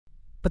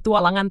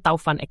Petualangan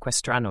Taufan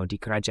Equestrano di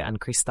Kerajaan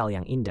Kristal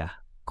yang Indah,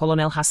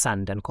 Kolonel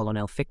Hasan dan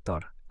Kolonel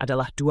Victor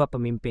adalah dua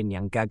pemimpin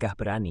yang gagah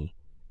berani.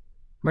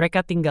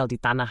 Mereka tinggal di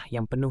tanah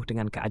yang penuh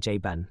dengan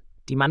keajaiban,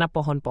 di mana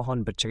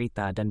pohon-pohon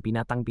bercerita dan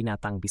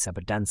binatang-binatang bisa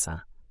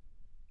berdansa.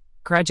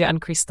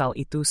 Kerajaan Kristal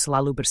itu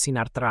selalu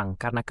bersinar terang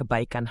karena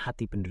kebaikan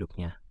hati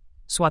penduduknya.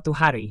 Suatu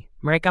hari,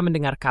 mereka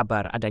mendengar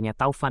kabar adanya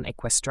Taufan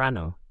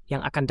Equestrano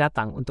yang akan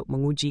datang untuk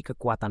menguji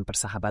kekuatan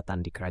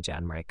persahabatan di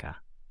kerajaan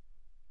mereka.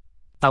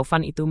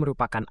 Taufan itu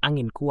merupakan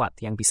angin kuat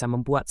yang bisa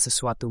membuat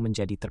sesuatu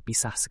menjadi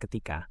terpisah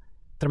seketika,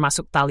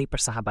 termasuk tali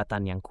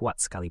persahabatan yang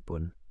kuat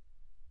sekalipun.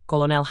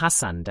 Kolonel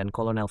Hasan dan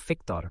Kolonel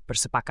Victor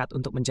bersepakat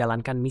untuk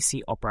menjalankan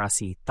misi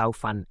operasi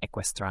Taufan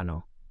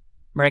Equestrano.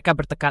 Mereka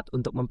bertekad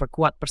untuk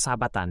memperkuat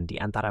persahabatan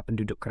di antara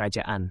penduduk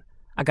kerajaan,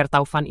 agar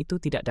Taufan itu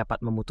tidak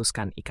dapat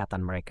memutuskan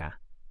ikatan mereka.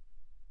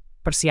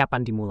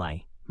 Persiapan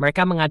dimulai.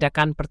 Mereka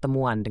mengadakan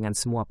pertemuan dengan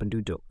semua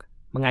penduduk,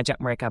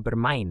 mengajak mereka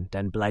bermain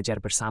dan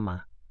belajar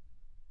bersama,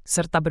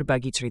 serta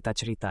berbagi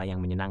cerita-cerita yang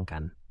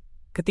menyenangkan.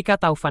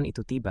 Ketika Taufan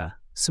itu tiba,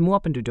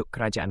 semua penduduk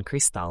kerajaan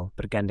kristal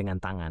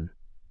bergandengan tangan.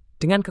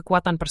 Dengan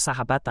kekuatan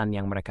persahabatan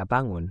yang mereka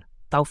bangun,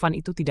 Taufan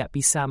itu tidak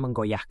bisa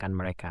menggoyahkan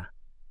mereka.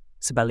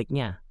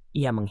 Sebaliknya,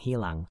 ia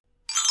menghilang.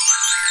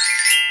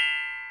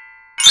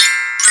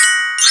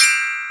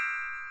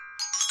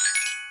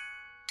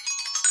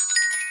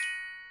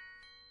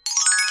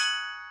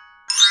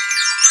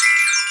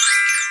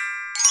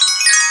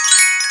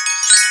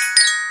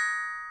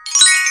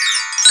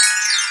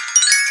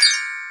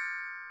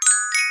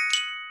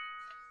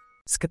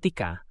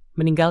 Seketika,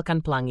 meninggalkan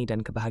pelangi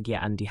dan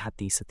kebahagiaan di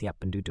hati setiap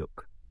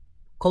penduduk.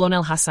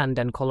 Kolonel Hasan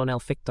dan Kolonel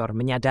Victor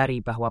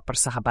menyadari bahwa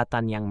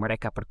persahabatan yang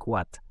mereka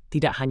perkuat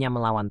tidak hanya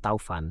melawan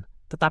Taufan,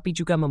 tetapi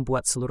juga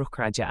membuat seluruh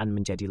kerajaan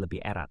menjadi lebih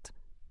erat.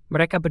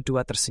 Mereka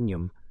berdua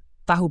tersenyum,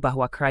 tahu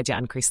bahwa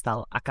kerajaan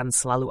kristal akan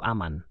selalu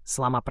aman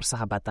selama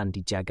persahabatan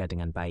dijaga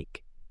dengan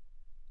baik.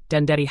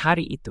 Dan dari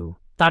hari itu,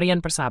 tarian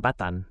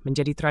persahabatan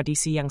menjadi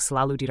tradisi yang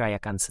selalu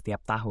dirayakan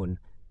setiap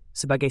tahun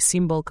sebagai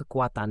simbol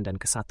kekuatan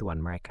dan kesatuan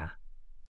mereka.